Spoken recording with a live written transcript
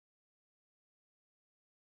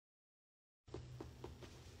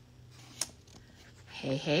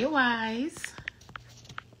Hey, hey, wise.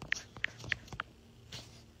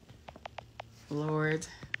 Lord,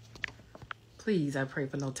 please, I pray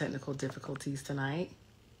for no technical difficulties tonight.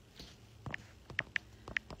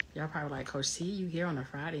 Y'all probably like, Coach T, you here on a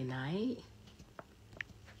Friday night?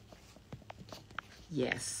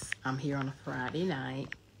 Yes, I'm here on a Friday night.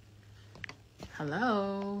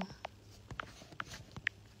 Hello.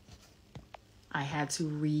 I had to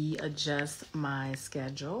readjust my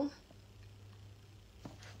schedule.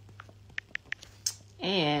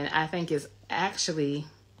 And I think it's actually,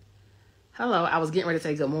 hello, I was getting ready to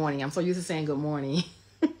say good morning. I'm so used to saying good morning.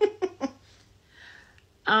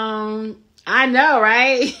 I know,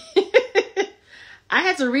 right? I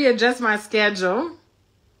had to readjust my schedule.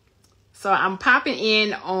 So I'm popping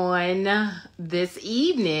in on this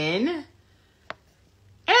evening. And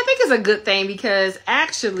I think it's a good thing because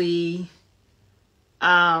actually,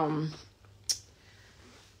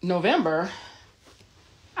 November,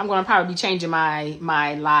 I'm going to probably be changing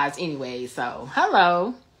my lives anyway. So,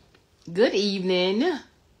 hello. Good evening.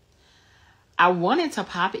 I wanted to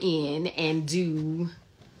pop in and do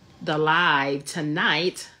the live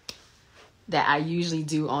tonight that I usually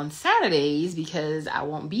do on Saturdays because I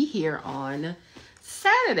won't be here on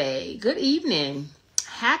Saturday. Good evening.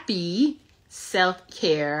 Happy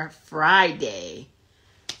Self-Care Friday.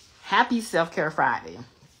 Happy Self-Care Friday.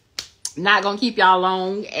 Not going to keep y'all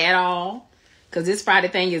long at all. Because this Friday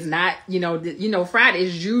thing is not, Friday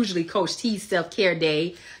is usually Coach T's self-care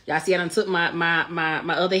day. Y'all see I done took my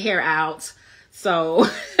other hair out. So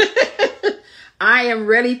I am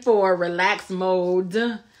ready for relaxed mode.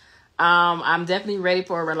 I'm definitely ready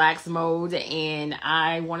for a relaxed mode. And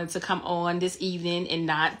I wanted to come on this evening and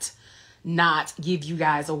not give you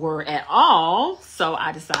guys a word at all. So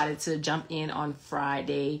I decided to jump in on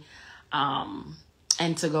Friday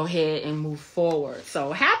and to go ahead and move forward.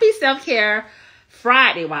 So happy self-care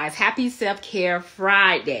Friday, wise. Happy self-care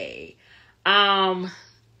Friday.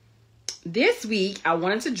 This week I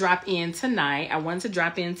wanted to drop in tonight.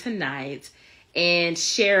 And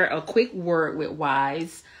share a quick word with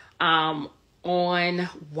Wise on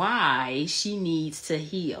why she needs to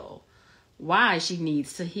heal. And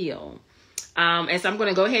so I'm going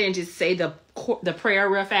to go ahead and just say the prayer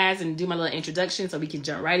real fast and do my little introduction so we can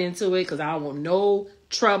jump right into it because I don't want no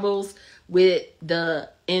troubles with the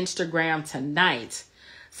Instagram tonight.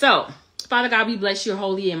 So, Father God, we bless your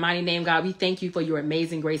holy and mighty name, God. We thank you for your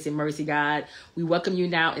amazing grace and mercy, God. We welcome you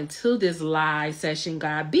now into this live session,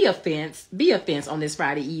 God. Be offense on this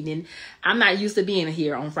Friday evening. I'm not used to being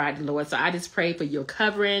here on Friday, Lord. So I just pray for your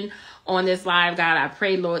covering on this live, God. I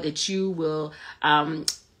pray, Lord, that you will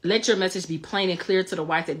let your message be plain and clear to the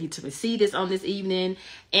wife that need to receive this on this evening.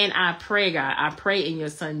 And I pray, God, in your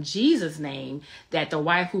son Jesus' name that the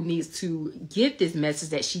wife who needs to get this message,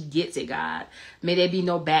 that she gets it, God. May there be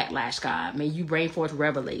no backlash, God. May you bring forth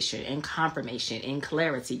revelation and confirmation and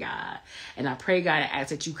clarity, God. And I pray, God, I ask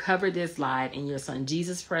that you cover this live in your son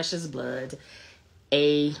Jesus' precious blood.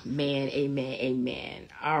 Amen, amen, amen.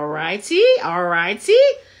 All righty.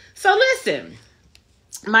 So listen,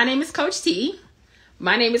 my name is Coach T.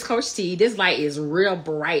 This light is real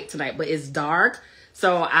bright tonight, but it's dark.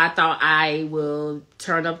 So I thought I will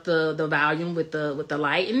turn up the volume with the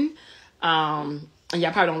lighting. And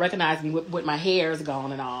y'all probably don't recognize me with my hair is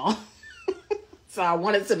gone and all. So I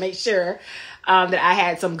wanted to make sure that I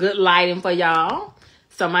had some good lighting for y'all.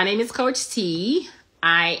 So my name is Coach T.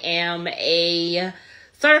 I am a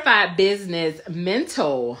certified business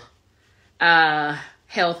mental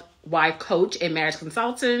health wife coach and marriage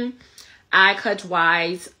consultant. I coach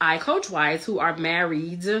wives who are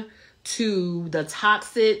married to the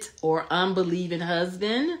toxic or unbelieving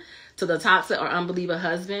husband.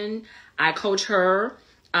 I coach her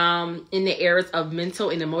in the areas of mental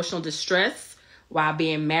and emotional distress while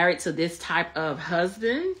being married to this type of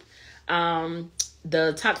husband.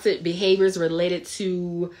 The toxic behaviors related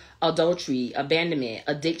to adultery, abandonment,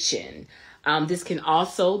 addiction. This can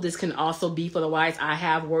also be for the wives. I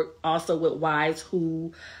have worked also with wives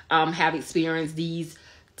who have experienced these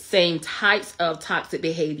same types of toxic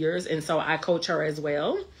behaviors, and so I coach her as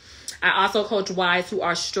well. I also coach wives who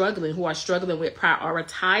are struggling with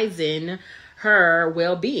prioritizing her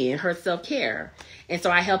well-being, her self-care, and so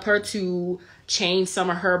I help her to change some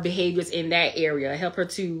of her behaviors in that area. Help her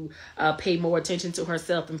to pay more attention to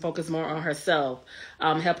herself and focus more on herself.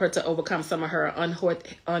 Help her to overcome some of her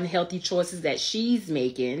unhealthy choices that she's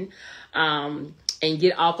making, and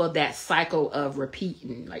get off of that cycle of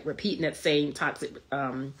repeating that same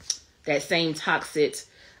toxic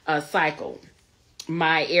cycle.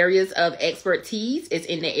 My areas of expertise is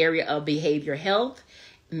in the area of behavior health,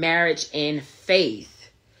 marriage, and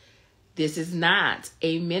faith. This is not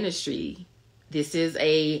a ministry. This is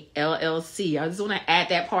a LLC. I just want to add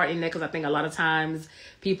that part in there because I think a lot of times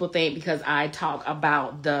people think because I talk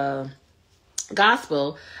about the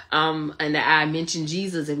gospel and that I mention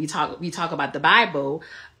Jesus and we talk about the Bible,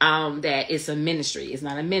 that it's a ministry. It's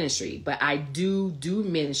not a ministry, but I do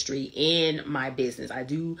ministry in my business. I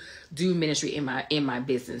do ministry in my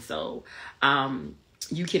business. So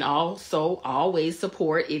you can also always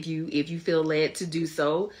support if you feel led to do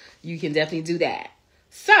so. You can definitely do that.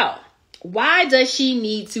 So why does she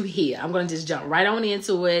need to heal? I'm going to just jump right on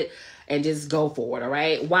into it and just go forward. All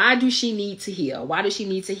right. Why do she need to heal? Why does she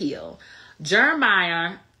need to heal?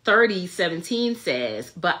 Jeremiah 30:17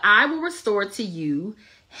 says, "But I will restore to you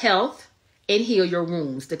health and heal your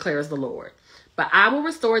wounds, declares the Lord. But I will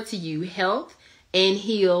restore to you health and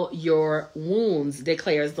heal your wounds,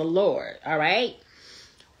 declares the Lord." All right.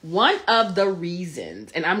 One of the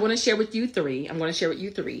reasons, and I'm going to share with you three.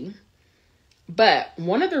 But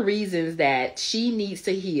one of the reasons that she needs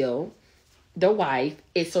to heal, the wife,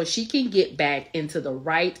 is so she can get back into the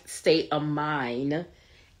right state of mind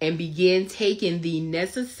and begin taking the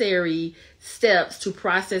necessary steps to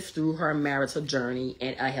process through her marital journey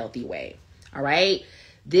in a healthy way. All right.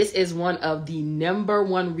 This is one of the number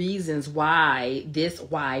one reasons why this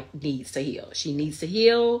wife needs to heal. She needs to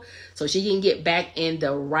heal so she can get back in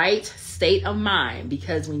the right state of mind,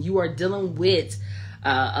 because when you are dealing with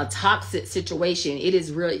a toxic situation, it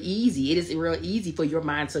is real easy. It is real easy for your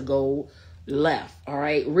mind to go left. All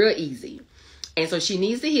right. Real easy. And so she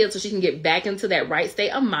needs to heal so she can get back into that right state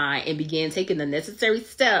of mind and begin taking the necessary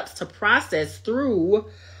steps to process through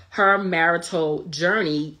her marital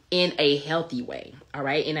journey in a healthy way. All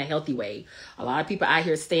right. In a healthy way. A lot of people out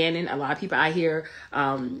here standing. A lot of people out here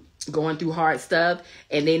going through hard stuff,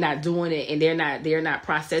 and they're not doing it, and they're not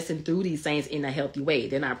processing through these things in a healthy way.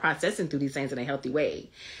 They're not processing through these things in a healthy way.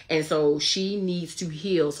 And so she needs to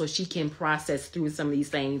heal so she can process through some of these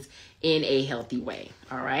things in a healthy way.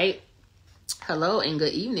 All right. Hello and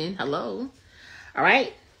good evening. Hello. All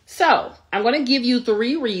right. So I'm going to give you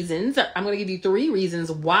three reasons.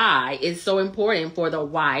 Why it's so important for the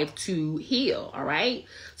wife to heal. All right.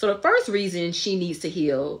 So the first reason she needs to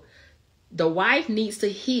heal, the wife needs to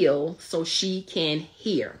heal so she can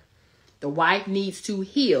hear. The wife needs to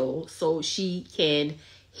heal so she can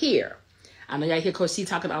hear. I know y'all hear Coach C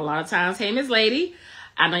talking a lot of times. Hey, Miss Lady.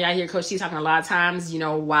 I know y'all hear Coach C talking a lot of times,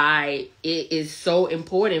 why it is so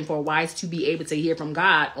important for wives to be able to hear from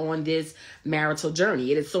God on this marital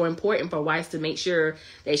journey. It is so important for wives to make sure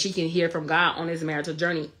that she can hear from God on this marital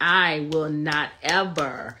journey. I will not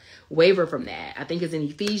ever waver from that. I think it's in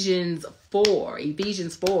Ephesians 4.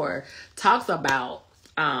 Ephesians 4 talks about,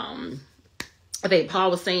 I think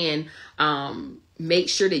Paul was saying, make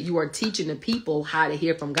sure that you are teaching the people how to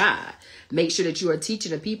hear from God. Make sure that you are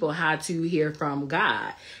teaching the people how to hear from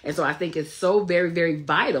God. And so I think it's so very, very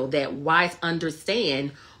vital that wives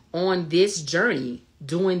understand on this journey,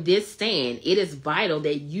 doing this stand, it is vital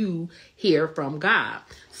that you hear from God.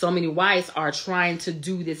 So many wives are trying to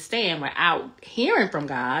do this stand without hearing from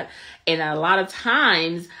God. And a lot of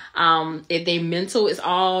times, if their mental is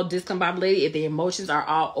all discombobulated, if their emotions are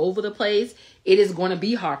all over the place, it is going to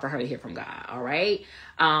be hard for her to hear from God. All right.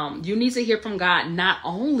 You need to hear from God not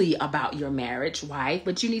only about your marriage, wife,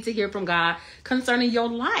 but you need to hear from God concerning your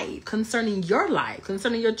life, concerning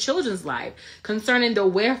your children's life, concerning the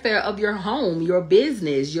welfare of your home, your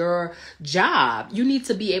business, your job. You need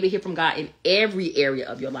to be able to hear from God in every area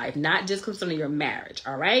of your life, not just concerning your marriage.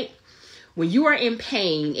 All right. When you are in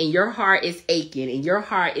pain and your heart is aching and your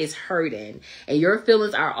heart is hurting and your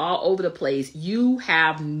feelings are all over the place, you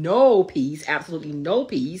have no peace, absolutely no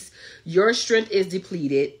peace. Your strength is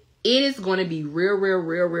depleted. It is going to be real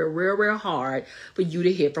hard for you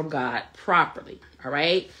to hear from God properly. All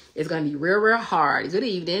right. It's going to be real hard. Good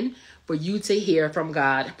evening. For you to hear from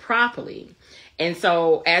God properly. And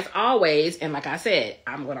so, as always, and like I said,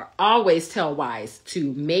 I'm going to always tell wives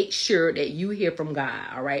to make sure that you hear from God.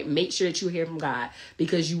 All right. Make sure that you hear from God,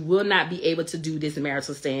 because you will not be able to do this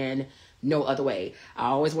marital stand no other way. I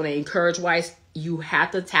always want to encourage wives. You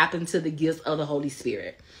have to tap into the gifts of the Holy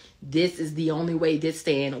Spirit. This is the only way this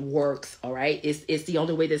stand works. All right. It's the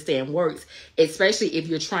only way this stand works, especially if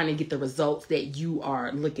you're trying to get the results that you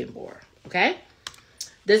are looking for. OK.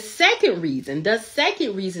 The second reason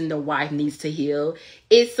the wife needs to heal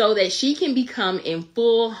is so that she can become in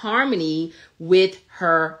full harmony with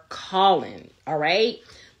her calling. All right.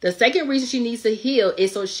 The second reason she needs to heal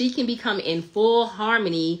is so she can become in full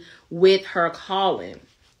harmony with her calling.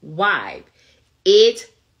 Why? It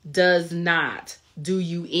does not do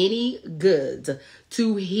you any good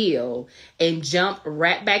to heal and jump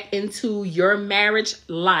right back into your marriage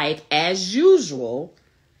life as usual,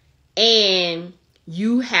 and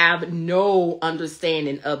you have no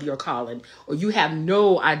understanding of your calling, or you have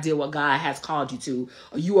no idea what God has called you to,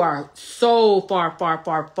 or you are so far, far,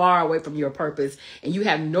 far, far away from your purpose, and you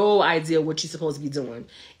have no idea what you're supposed to be doing.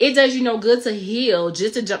 It does you no good to heal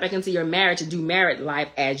just to jump back into your marriage and do married life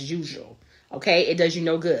as usual. Okay? It does you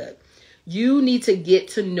no good. You need to get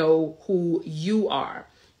to know who you are.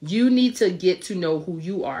 You need to get to know who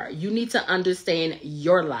you are. You need to understand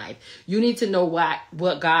your life. You need to know what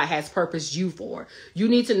God has purposed you for. You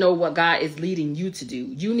need to know what God is leading you to do.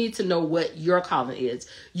 You need to know what your calling is.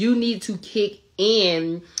 You need to kick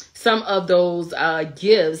in some of those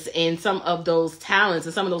gifts and some of those talents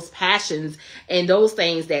and some of those passions and those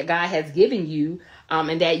things that God has given you,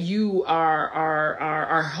 and that you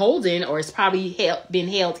are holding, or it's probably been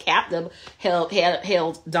held captive,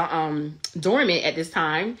 held dormant at this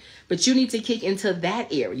time. But you need to kick into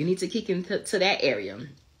that area. You need to kick into that area.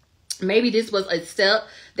 Maybe this was a step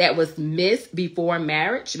that was missed before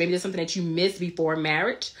marriage. Maybe there's something that you missed before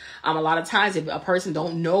marriage. A lot of times, if a person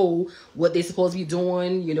don't know what they're supposed to be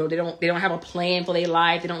doing, they don't have a plan for their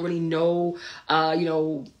life. They don't really know,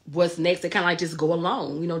 what's next. They kind of like just go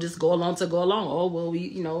along, just go along to go along. Oh, well,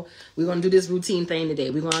 we're going to do this routine thing today.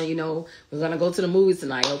 We're going to go to the movies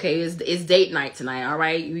tonight. Okay. It's date night tonight. All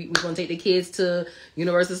right. We're going to take the kids to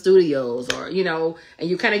Universal Studios, or, and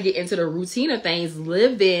you kind of get into the routine of things,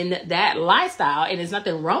 living that lifestyle. And there's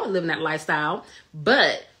nothing wrong with living that lifestyle,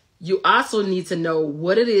 but you also need to know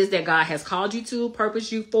what it is that God has called you to,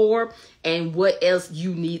 purpose you for, and what else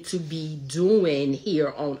you need to be doing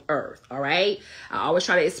here on earth. All right. I always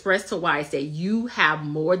try to express to wives that you have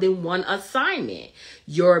more than one assignment.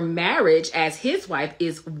 Your marriage as his wife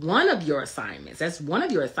is one of your assignments. That's one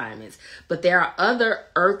of your assignments. But there are other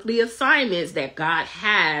earthly assignments that God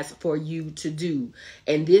has for you to do.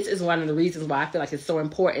 And this is one of the reasons why I feel like it's so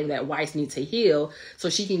important that wives need to heal,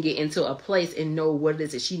 so she can get into a place and know what it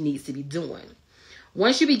is that she needs to be doing.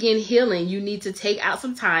 Once you begin healing, you need to take out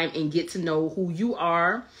some time and get to know who you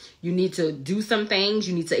are. You need to do some things.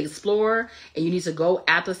 You need to explore, and you need to go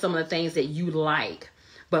after some of the things that you like.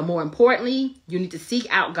 But more importantly, you need to seek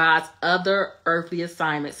out God's other earthly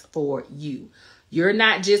assignments for you. You're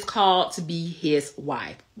not just called to be his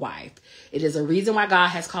wife. It is a reason why God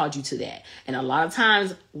has called you to that. And a lot of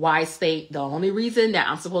times, wives think the only reason that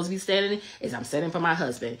I'm supposed to be standing is I'm standing for my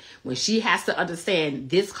husband. When she has to understand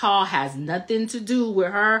this call has nothing to do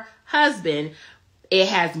with her husband. It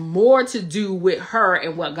has more to do with her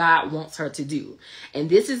and what God wants her to do. And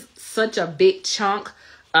this is such a big chunk,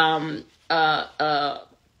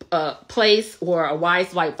 place where a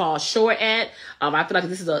wife's like falls short at. I feel like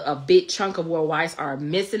this is a big chunk of where wives are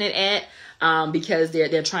missing it at, because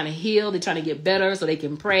they're trying to heal, they're trying to get better so they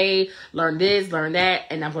can pray, learn this, learn that,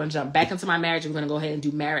 and I'm going to jump back into my marriage. I'm going to go ahead and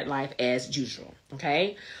do married life as usual.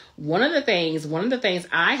 Okay. One of the things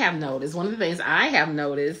I have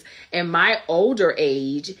noticed in my older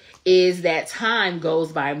age is that time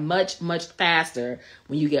goes by much, much faster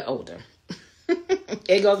when you get older.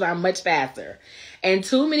 It goes by much faster. And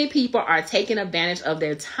too many people are taking advantage of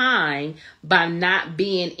their time by not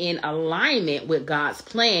being in alignment with God's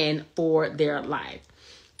plan for their life.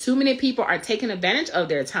 Too many people are taking advantage of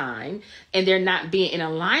their time, and they're not being in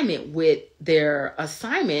alignment with their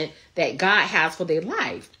assignment that God has for their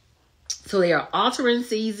life. So they are altering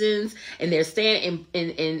seasons, and they're staying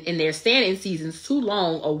in seasons too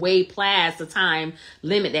long away past the time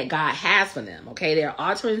limit that God has for them. Okay, they're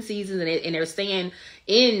altering seasons, and they're staying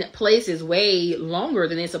in places way longer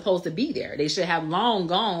than they're supposed to be there. They should have long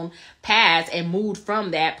gone past and moved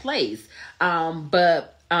from that place.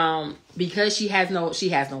 But because she has no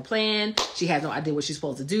plan, she has no idea what she's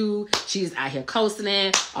supposed to do. She's out here coasting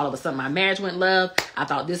it. All of a sudden my marriage went left. I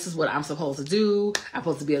thought this is what I'm supposed to do. I'm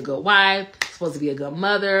supposed to be a good wife, supposed to be a good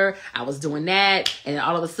mother. I was doing that. And then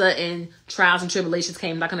all of a sudden trials and tribulations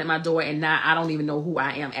came knocking at my door, and now I don't even know who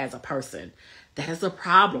I am as a person. That is a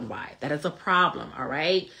problem, wife. That is a problem. All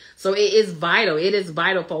right. So it is vital. It is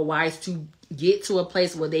vital for wives to get to a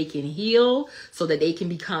place where they can heal, so that they can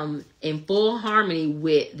become in full harmony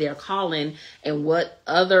with their calling and what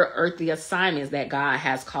other earthly assignments that God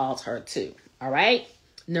has called her to. All right.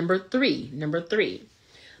 Number three.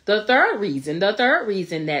 The third reason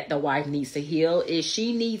that the wife needs to heal is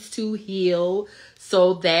she needs to heal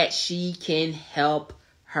so that she can help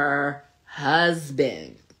her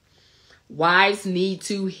husband. Wives need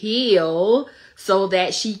to heal so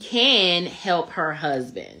that she can help her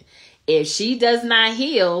husband. If she does not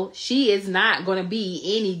heal, she is not going to be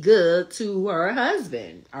any good to her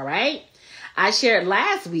husband. All right. I shared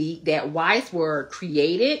last week that wives were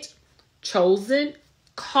created, chosen,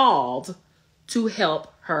 called to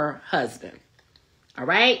help her husband. All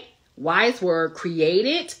right? Wives were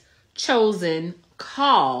created, chosen,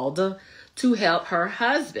 called to help her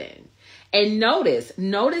husband. And notice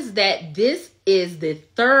that this is the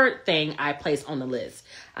third thing I placed on the list.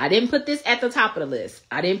 I didn't put this at the top of the list.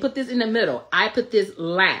 I didn't put this in the middle. I put this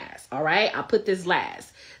last. All right? I put this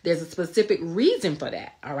last. There's a specific reason for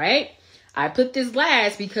that. All right? I put this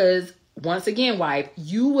last because, once again, wife,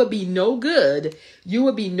 you would be no good. You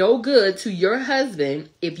would be no good to your husband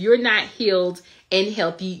if you're not healed and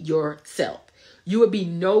healthy yourself. You would be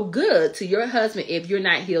no good to your husband if you're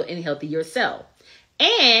not healed and healthy yourself.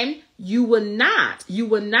 And you will not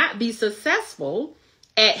be successful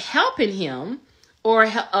at helping him or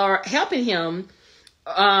helping him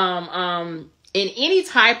in any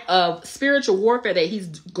type of spiritual warfare that he's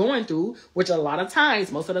going through, which most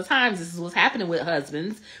of the times, this is what's happening with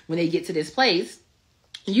husbands when they get to this place.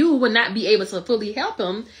 You will not be able to fully help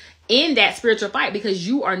him in that spiritual fight because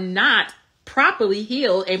you are not properly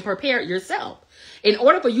healed and prepared yourself. In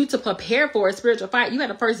order for you to prepare for a spiritual fight, you got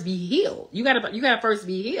to first be healed. You got to first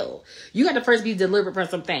be healed. You got to first be delivered from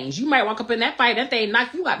some things. You might walk up in that fight, that thing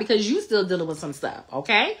knock you out because you still dealing with some stuff.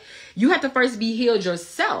 Okay. You have to first be healed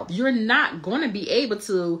yourself. You're not going to be able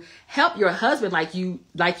to help your husband like you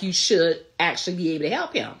should actually be able to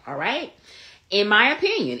help him. All right. In my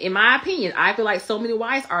opinion, I feel like so many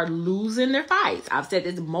wives are losing their fights. I've said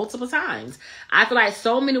this multiple times. I feel like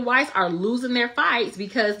so many wives are losing their fights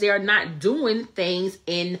because they're not doing things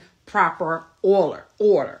in proper order.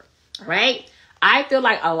 All right. I feel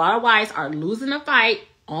like a lot of wives are losing a fight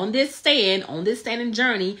on this standing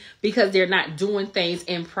journey because they're not doing things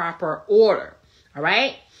in proper order. All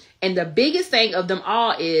right. And the biggest thing of them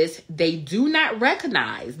all is they do not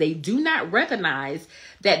recognize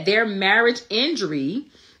that their marriage injury,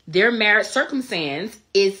 their marriage circumstance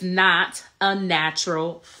is not a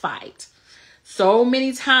natural fight. So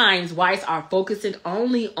many times wives are focusing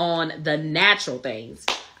only on the natural things.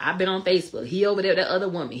 I've been on Facebook. He over there with that other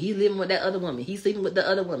woman. He living with that other woman. He sleeping with the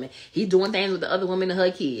other woman. He doing things with the other woman and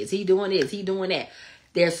her kids. He doing this. He doing that.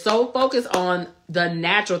 They're so focused on the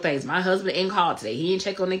natural things. My husband ain't called today. He didn't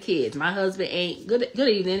check on the kids. My husband ain't good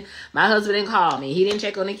evening. My husband didn't call me. He didn't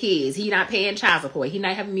check on the kids. He not paying child support. He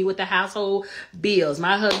not helping me with the household bills.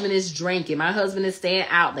 My husband is drinking. My husband is staying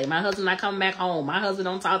out late. My husband not coming back home. My husband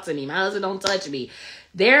don't talk to me. My husband don't touch me.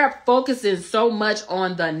 They're focusing so much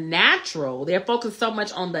on the natural. They're focused so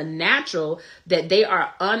much on the natural that they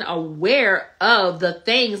are unaware of the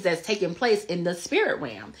things that's taking place in the spirit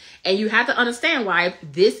realm. And you have to understand why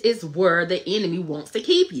this is where the enemy wants to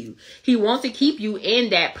keep you. He wants to keep you in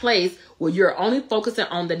that place where you're only focusing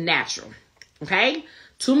on the natural. Okay?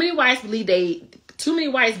 Too many wives believe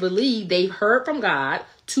they've heard from God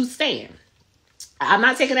to stand. I'm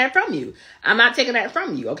not taking that from you.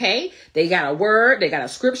 Okay? They got a word, they got a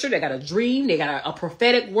scripture, they got a dream, they got a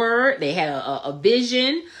prophetic word, they had a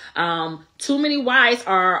vision. Too many wives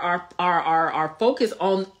are focused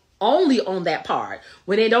on only on that part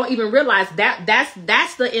when they don't even realize that's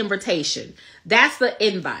the invitation. That's the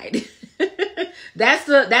invite. That's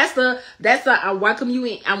the I'm welcoming you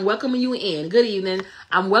in. I'm welcoming you in. Good evening.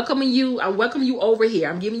 I'm welcoming you over here.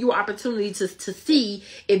 I'm giving you an opportunity to see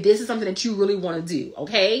if this is something that you really want to do.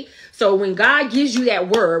 Okay. So when God gives you that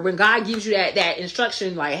word, when God gives you that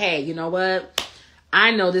instruction, like, hey, you know what?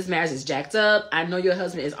 I know this marriage is jacked up. I know your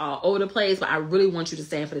husband is all over the place, but I really want you to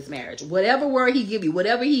stand for this marriage. Whatever word he give you,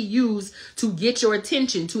 whatever he used to get your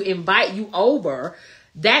attention, to invite you over,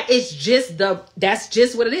 that's just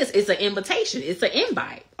what it is. It's an invitation. It's an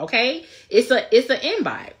invite. Okay. It's an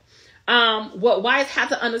invite. What wives have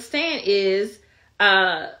to understand is,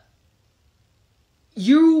 once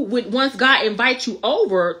God invites you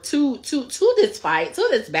over to this fight, to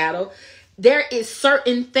this battle, there is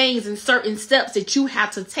certain things and certain steps that you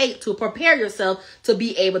have to take to prepare yourself to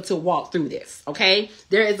be able to walk through this. Okay.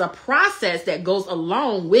 There is a process that goes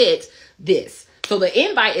along with this. So the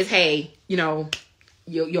invite is, hey, your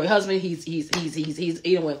husband,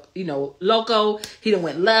 he done went, loco. He done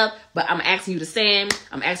went left, but I'm asking you to stand.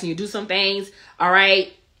 I'm asking you to do some things. All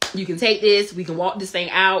right. You can take this. We can walk this thing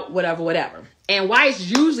out, whatever. And wives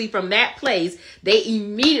usually from that place, they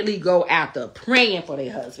immediately go after praying for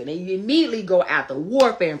their husband. They immediately go after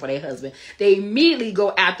warfare for their husband. They immediately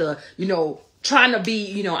go after, trying to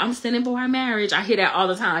be, I'm standing for our marriage. I hear that all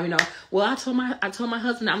the time, Well, I told my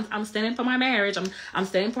husband I'm standing for my marriage. I'm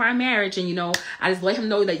standing for our marriage. And, I just let him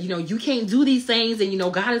know that, you can't do these things. And,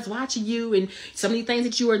 God is watching you. And some of the things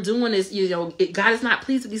that you are doing is, God is not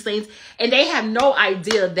pleased with these things. And they have no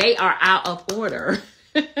idea they are out of order.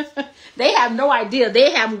 They have no idea.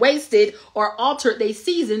 They have wasted or altered their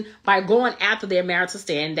season by going after their marital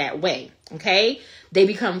stand that way. Okay. They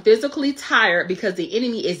become physically tired because the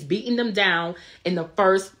enemy is beating them down in the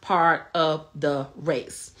first part of the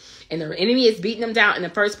race. And the enemy is beating them down in the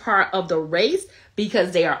first part of the race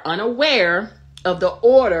because they are unaware of the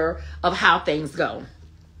order of how things go.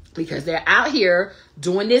 Because they're out here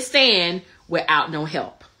doing this stand without no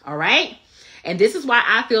help. All right. And this is why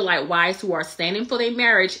I feel like wives who are standing for their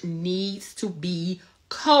marriage needs to be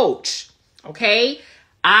coached. Okay.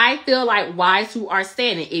 I feel like wives who are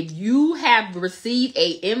standing, if you have received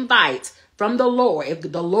an invite from the Lord, if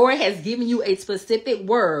the Lord has given you a specific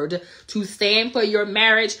word to stand for your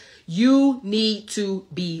marriage, you need to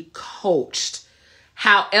be coached.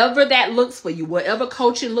 However that looks for you, whatever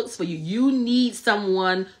coaching looks for you, you need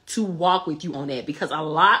someone to walk with you on that, because a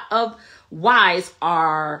lot of wives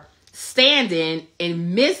are standing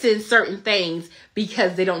and missing certain things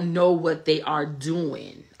because they don't know what they are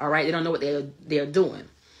doing. All right. They don't know what they're doing.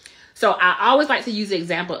 So I always like to use the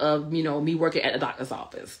example of, me working at a doctor's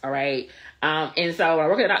office. All right. And so when I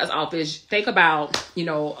work at a doctor's office, think about,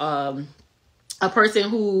 a person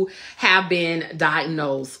who have been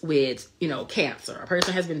diagnosed with, cancer. A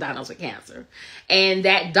person has been diagnosed with cancer. And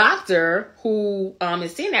that doctor who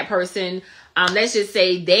is seeing that person, let's just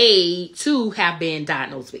say they too have been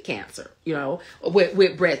diagnosed with cancer,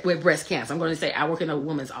 with breast cancer. I'm going to say I work in a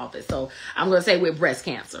woman's office. So I'm going to say with breast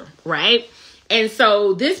cancer, right? And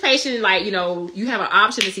so this patient, you have an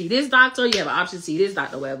option to see this doctor, you have an option to see this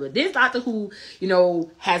doctor, whatever. This doctor who,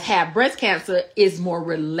 has had breast cancer is more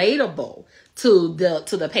relatable to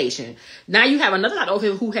the patient. Now you have another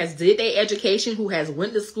doctor who has did their education, who has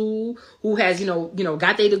went to school, who has,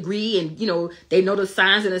 got their degree, and, they know the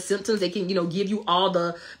signs and the symptoms. They can, give you all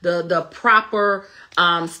the proper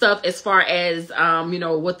stuff as far as,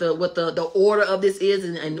 what the order of this is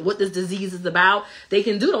and what this disease is about. They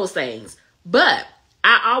can do those things. But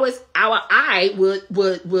I would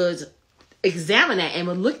examine that and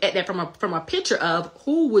would look at that from a picture of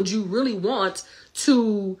who would you really want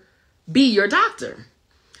to be your doctor.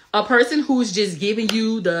 A person who's just giving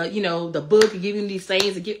you the book and giving you these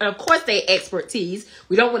things. And of course, they expertise.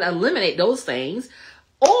 We don't want to eliminate those things.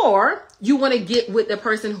 Or you want to get with the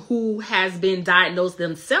person who has been diagnosed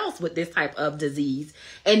themselves with this type of disease,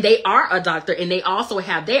 and they are a doctor and they also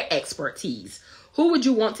have their expertise. Who would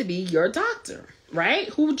you want to be your doctor, right?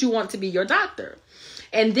 Who would you want to be your doctor?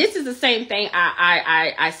 And this is the same thing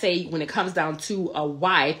I say when it comes down to a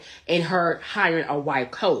wife and her hiring a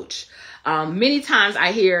wife coach. Many times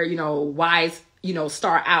I hear, wives,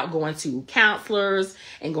 start out going to counselors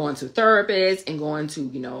and going to therapists and going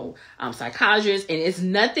to, psychologists. And it's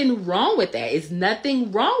nothing wrong with that. It's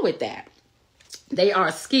nothing wrong with that. They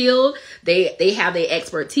are skilled. They have their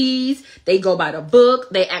expertise. They go by the book.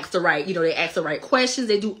 They ask the right questions.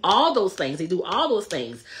 They do all those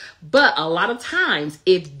things. But a lot of times,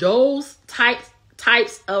 if those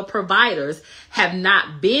types of providers have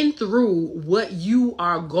not been through what you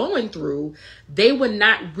are going through, they would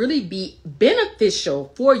not really be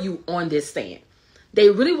beneficial for you on this stand. They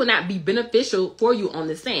really will not be beneficial for you on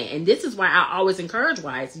the stand. And this is why I always encourage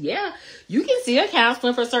wives. Yeah, you can see a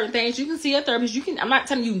counselor for certain things. You can see a therapist. I'm not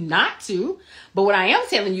telling you not to. But what I am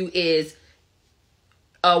telling you is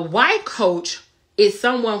a wife coach is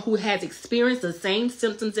someone who has experienced the same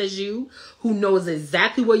symptoms as you, who knows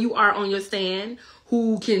exactly where you are on your stand,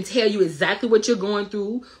 who can tell you exactly what you're going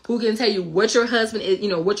through, who can tell you what your husband is,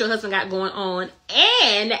 what your husband got going on.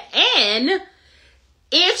 And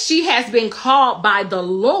if she has been called by the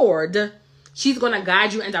Lord, she's going to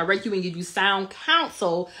guide you and direct you and give you sound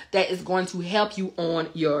counsel that is going to help you on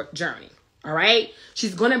your journey. All right.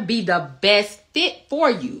 She's going to be the best fit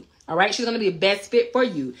for you. All right. She's going to be the best fit for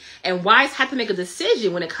you. And wives have to make a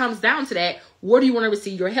decision when it comes down to that. Where do you want to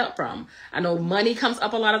receive your help from? I know money comes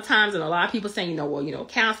up a lot of times, and a lot of people saying,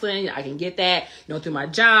 counseling, I can get that, through my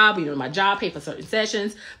job, my job pay for certain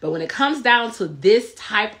sessions. But when it comes down to this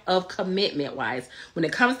type of commitment, wives, when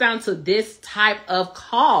it comes down to this type of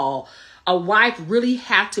call, a wife really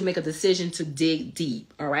have to make a decision to dig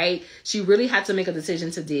deep. All right. She really had to make a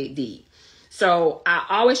decision to dig deep. So I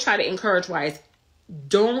always try to encourage wives,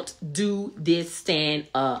 don't do this stand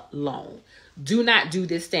alone. Do not do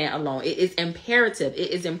this stand alone. It is imperative.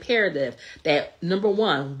 It is imperative that, number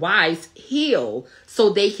one, wives heal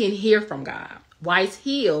so they can hear from God. Wives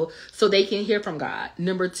heal so they can hear from God.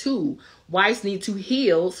 Number two, wives need to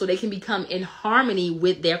heal so they can become in harmony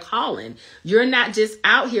with their calling. You're not just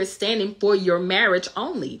out here standing for your marriage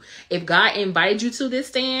only. If God invited you to this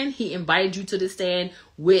stand, he invited you to this stand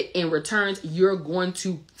in return, you're going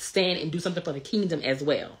to stand and do something for the kingdom as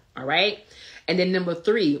well. All right. And then number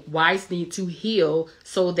 3, wives need to heal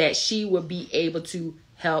so that she will be able to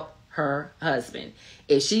help her husband.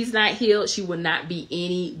 If she's not healed, she will not be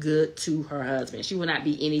any good to her husband. She will not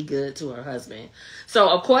be any good to her husband. So,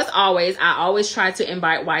 of course, I always try to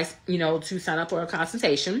invite wives, to sign up for a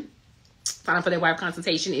consultation. Sign up for their wife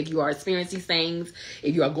consultation if you are experiencing these things,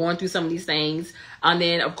 if you are going through some of these things. And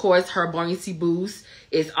then, of course, her Buoyancy Boost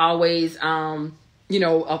is always, a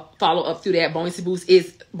follow up through that. Buoyancy Boost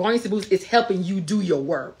is helping you do your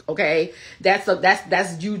work. Okay,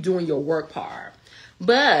 that's you doing your work part.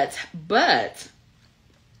 But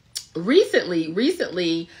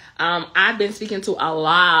recently, I've been speaking to a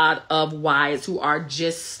lot of wives who are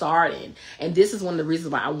just starting. And this is one of the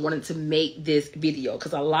reasons why I wanted to make this video,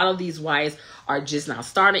 because a lot of these wives are just now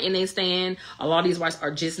starting in their stand. A lot of these wives are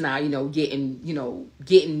just now,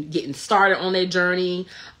 getting started on their journey.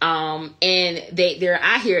 And they're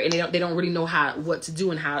out here and they don't really know what to do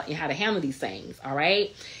and how to handle these things. All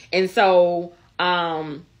right. And so,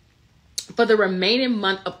 for the remaining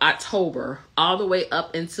month of October, all the way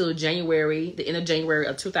up until January, the end of January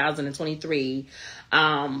of 2023,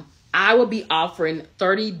 I will be offering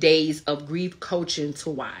 30 days of grief coaching to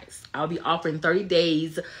wives. I'll be offering 30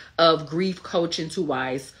 days of grief coaching to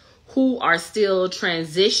wives who are still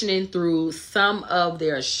transitioning through some of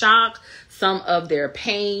their shock, some of their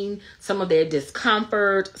pain, some of their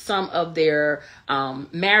discomfort, some of their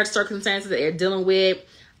marriage circumstances that they're dealing with.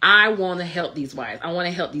 I want to help these wives.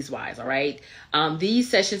 All right? These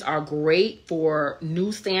sessions are great for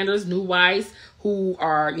new standers, new wives who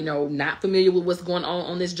are, not familiar with what's going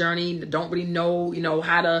on this journey, don't really know,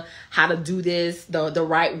 how to do this the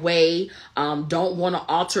right way, don't want to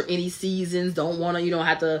alter any seasons, don't want to,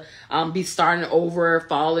 have to be starting over,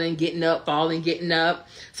 falling, getting up.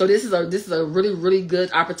 So this is a really, really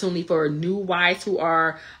good opportunity for new wives who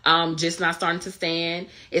are just not starting to stand.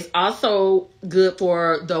 It's also good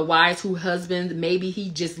for the wives whose husband, maybe he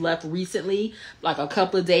just left recently, like a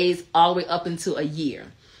couple of days all the way up into a year.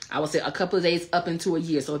 I would say a couple of days up into a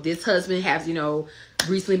year. So if this husband has,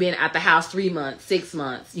 recently been at the house 3 months, 6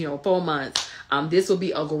 months, 4 months, this will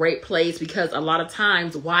be a great place, because a lot of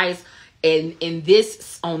times wives at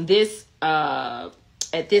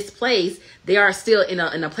this place, they are still in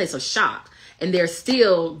a place of shock, and they're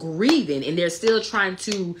still grieving, and they're still trying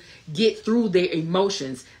to get through their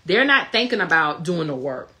emotions. They're not thinking about doing the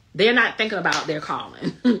work. They're not thinking about their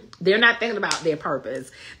calling. They're not thinking about their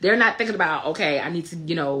purpose. They're not thinking about, okay, I need to,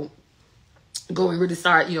 go and really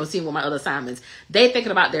start, seeing what my other assignments. They're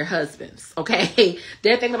thinking about their husbands, okay?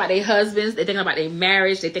 They're thinking about their husbands. They're thinking about their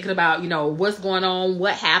marriage. They're thinking about, what's going on,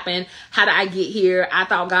 what happened, how did I get here? I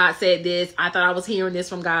thought God said this. I thought I was hearing this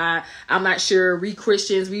from God. I'm not sure. We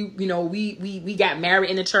Christians, we got married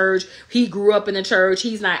in the church. He grew up in the church.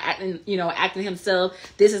 He's not acting himself.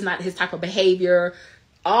 This is not his type of behavior.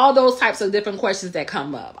 All those types of different questions that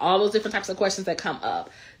come up.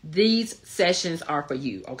 These sessions are for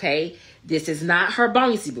you, okay? This is not her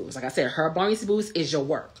Buoyancy Boost. Like I said, her Buoyancy Boost is your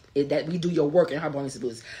work. That we do your work in her Buoyancy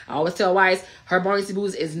Boost. I always tell wives, her Buoyancy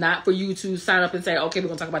Boost is not for you to sign up and say, okay, we're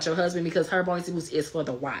going to talk about your husband, because her Buoyancy Boost is for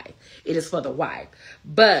the wife. It is for the wife.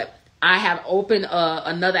 But I have opened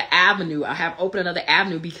another avenue.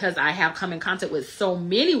 Because I have come in contact with so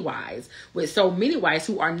many wives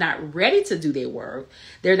who are not ready to do their work.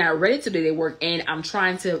 They're not ready to do their work, and I'm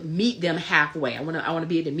trying to meet them halfway. I want to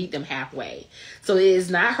be able to meet them halfway. So it is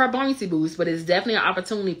not her Buoyancy Boost, but it's definitely an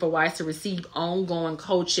opportunity for wives to receive ongoing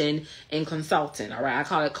coaching and consulting. All right, I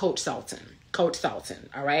call it Coach Sultan.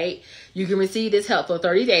 All right, you can receive this help for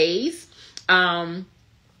 30 days.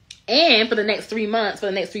 And for the next 3 months,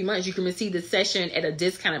 you can receive the session at a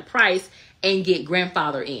discounted price and get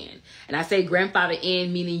grandfather in. And I say grandfather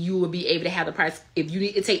in, meaning you will be able to have the price. If you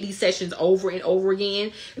need to take these sessions over and over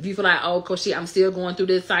again, if you feel like, oh, Coach, I'm still going through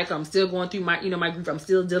this cycle. I'm still going through my grief. I'm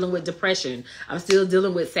still dealing with depression. I'm still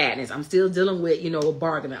dealing with sadness. I'm still dealing with,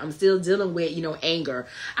 bargaining. I'm still dealing with, anger.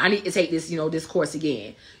 I need to take this, this course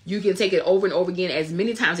again. You can take it over and over again as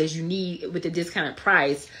many times as you need with the discounted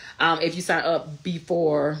price. If you sign up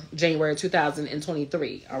before January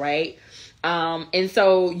 2023. All right. And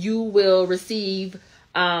so you will receive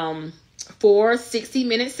 4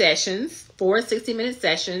 60-minute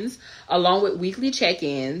sessions, along with weekly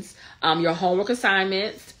check-ins, your homework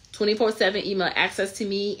assignments, 24/7 email access to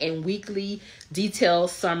me, and weekly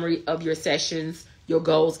detailed summary of your sessions, your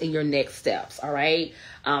goals, and your next steps. All right.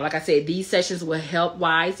 Like I said, these sessions will help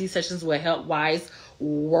wives.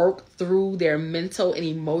 Work through their mental and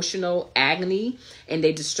emotional agony and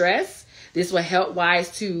their distress. This will help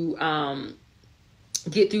wives to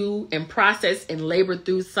get through and process and labor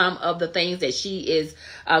through some of the things that she is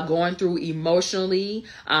going through emotionally,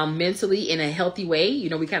 mentally, in a healthy way. You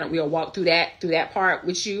know, we'll walk through that part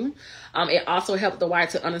with you. It also helped the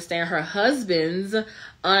wife to understand her husband's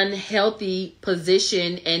unhealthy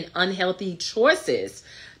position and unhealthy choices,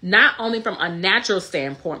 not only from a natural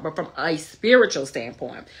standpoint, but from a spiritual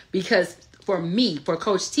standpoint. Because for me, for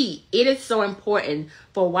Coach T, it is so important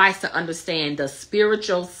for wives to understand the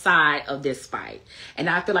spiritual side of this fight. And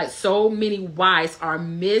I feel like so many wives are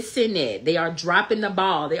missing it. They are dropping the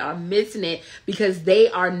ball. They are missing it because they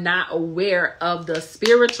are not aware of the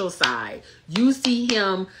spiritual side. You see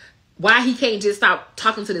him, why he can't just stop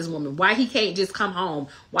talking to this woman, why he can't just come home,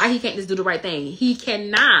 why he can't just do the right thing. He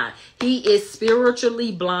cannot. He is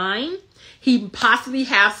spiritually blind. He possibly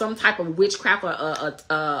has some type of witchcraft or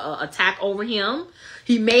attack over him.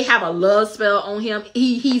 He may have a love spell on him.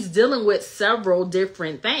 He's dealing with several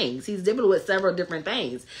different things. And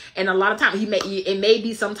a lot of times it may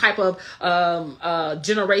be some type of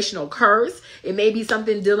generational curse. It may be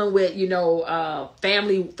something dealing with,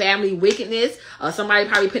 family wickedness. Somebody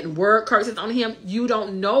probably putting word curses on him. You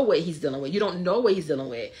don't know what he's dealing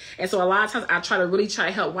with. And so a lot of times I try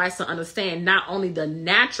to help wives to understand not only the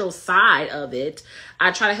natural side of it,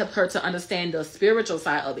 I try to help her to understand the spiritual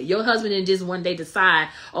side of it. Your husband didn't just one day decide,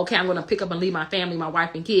 okay, I'm going to pick up and leave my family, my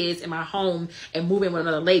wife and kids in my home and move in with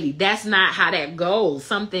another lady. That's not how that goes.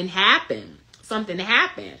 Something happened.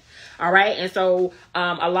 All right. And so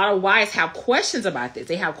a lot of wives have questions about this.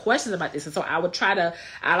 And so I like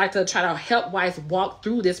to try to help wives walk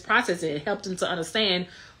through this process and help them to understand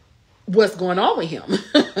what's going on with him.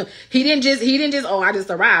 He didn't just, oh, I just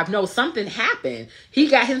arrived. No, something happened. He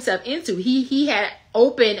got himself into, he had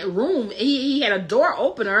open room. He had a door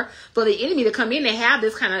opener for the enemy to come in and have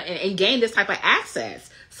this kind of, and gain this type of access.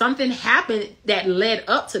 Something happened that led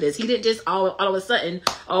up to this. He didn't just all of a sudden,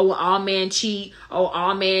 oh, well, all men cheat. Oh,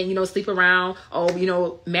 all men, sleep around.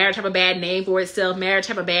 Oh, marriage have a bad name for itself. Marriage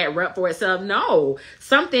have a bad rep for itself. No,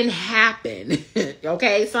 something happened.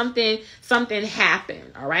 Okay. Something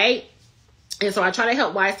happened. All right. And so I try to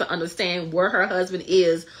help wives to understand where her husband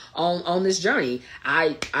is on this journey.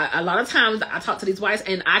 A lot of times I talk to these wives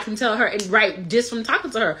and I can tell her, and right, just from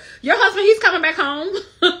talking to her, your husband, he's coming back home.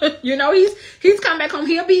 He's coming back home.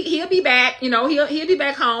 He'll be back. He'll be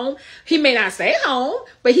back home. He may not stay home,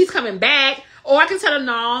 but he's coming back. Or I can tell her,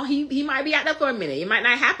 no, he might be out there for a minute. It might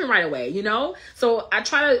not happen right away, So I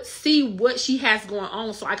try to see what she has going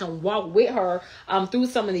on so I can walk with her through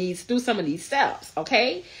some of these steps,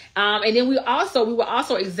 okay? And then we will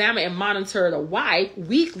also examine and monitor the wife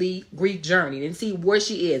weekly grief journey and see where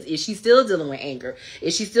she is. Is she still dealing with anger?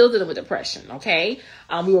 Is she still dealing with depression? Okay.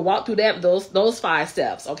 We will walk through those 5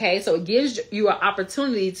 steps. Okay. So it gives you an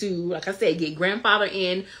opportunity to, like I said, get grandfather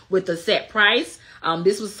in with the set price.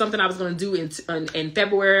 This was something I was going to do in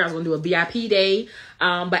February. I was going to do a VIP day.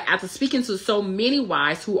 But after speaking to so many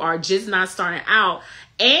wives who are just not starting out,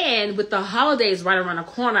 and with the holidays right around the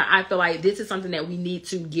corner, I feel like this is something that we need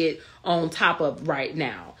to get on top of right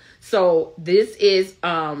now. So this is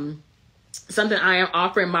something I am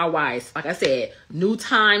offering my wives. Like I said, new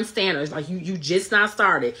time standards. Like you just not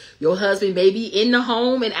started. Your husband may be in the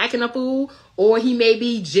home and acting a fool, or he may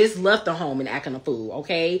be just left the home and acting a fool,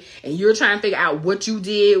 okay? And you're trying to figure out what you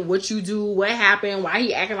did, what you do, what happened, why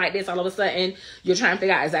he acting like this all of a sudden. You're trying to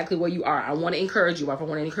figure out exactly where you are. I want to encourage you, wife. I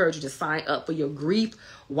want to encourage you to sign up for your grief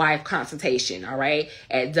wife consultation, all right,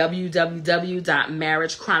 at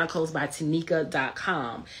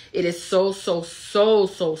www.marriagechroniclesbytanika.com. It is so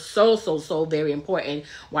very important,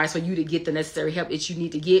 wives, for you to get the necessary help that you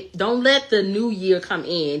need to get. Don't let the new year come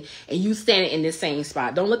in and you standing in the same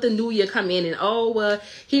spot. Don't let the new year come in and, oh, well,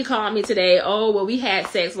 he called me today. Oh, well, we had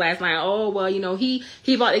sex last night. Oh, well, he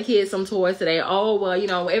bought the kids some toys today. Oh,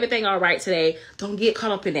 well, everything all right today. Don't get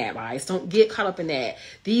caught up in that, guys. Don't get caught up in that.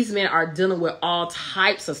 These men are dealing with all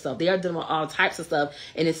types of stuff. They are dealing with all types of stuff,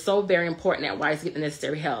 and it's so very important that wives get the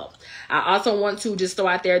necessary help. I also want to just throw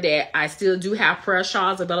out there that I still do have prayer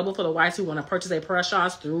shawls available for the wives who want to purchase a prayer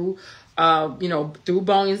shawls through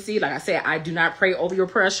Buoyancy. Like I said, I do not pray over your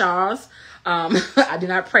prayer shawls. I do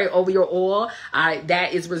not pray over your oil.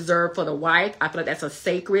 That is reserved for the wife. I feel like that's a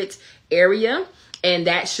sacred area, and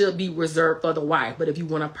that should be reserved for the wife. But if you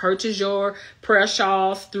want to purchase your prayer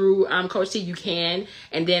shawls through Coach T, you can.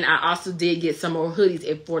 And then I also did get some more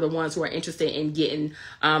hoodies for the ones who are interested in getting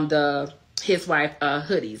his wife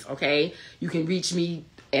hoodies. Okay, you can reach me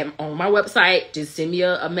on my website. Just send me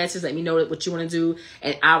a message. Let me know what you want to do,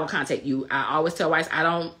 and I will contact you. I always tell wives I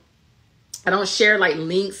don't share like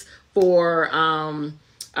links for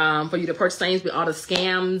for you to purchase things with all the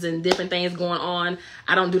scams and different things going on.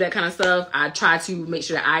 I don't do that kind of stuff. I try to make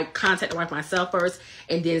sure that I contact the wife myself first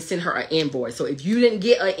and then send her an invoice. So if you didn't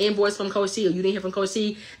get an invoice from Coach T or you didn't hear from Coach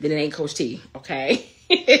T, then it ain't Coach T, okay?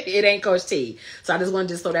 It ain't Coach T. So I just want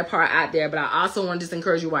to just throw that part out there. But I also want to just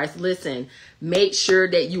encourage you guys, listen, make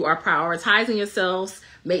sure that you are prioritizing yourselves.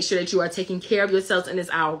 Make sure that you are taking care of yourselves in this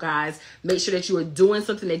hour, guys. Make sure that you are doing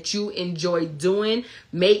something that you enjoy doing.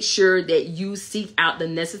 Make sure that you seek out the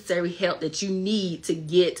necessary help that you need to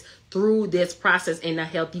get through this process in a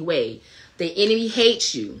healthy way. The enemy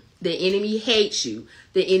hates you. The enemy hates you.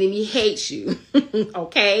 The enemy hates you.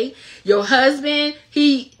 Okay? Your husband,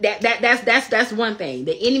 that's one thing.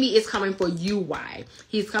 The enemy is coming for you. Why?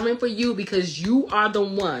 He's coming for you because you are the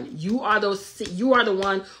one. You are the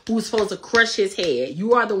one who's supposed to crush his head.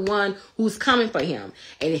 You are the one who's coming for him.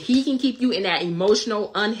 And if he can keep you in that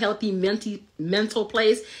emotional, unhealthy, mental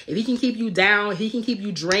place, if he can keep you down, if he can keep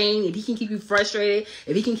you drained, if he can keep you frustrated,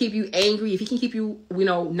 if he can keep you angry, if he can keep you,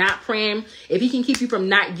 not praying, if he can keep you from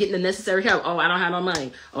not getting the necessary help. Oh, I don't have no money.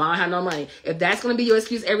 Oh, I don't have no money. If that's going to be your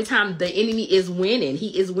excuse every time, the enemy is winning.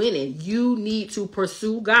 He is winning. You need to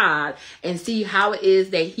pursue God and see how it is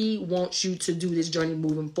that he wants you to do this journey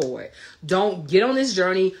moving forward. Don't get on this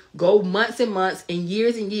journey, go months and months and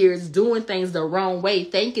years doing things the wrong way,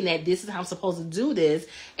 thinking that this is how I'm supposed to do this,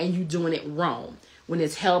 and you doing it wrong when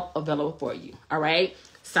there's help available for you. All right.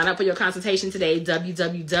 Sign up for your consultation today,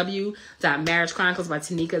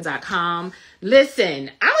 www.marriagechroniclesbytanika.com.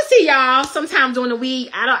 Listen, I'm going to see y'all sometime during the week.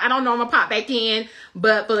 I don't know I'm going to pop back in,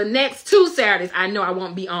 but for the next 2 Saturdays, I know I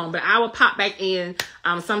won't be on, but I will pop back in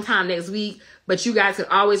sometime next week. But you guys can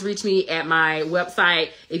always reach me at my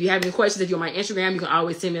website. If you have any questions, if you're on my Instagram, you can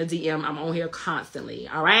always send me a DM. I'm on here constantly.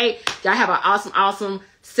 All right. Y'all have an awesome, awesome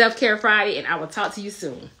Self-Care Friday, and I will talk to you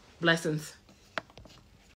soon. Blessings.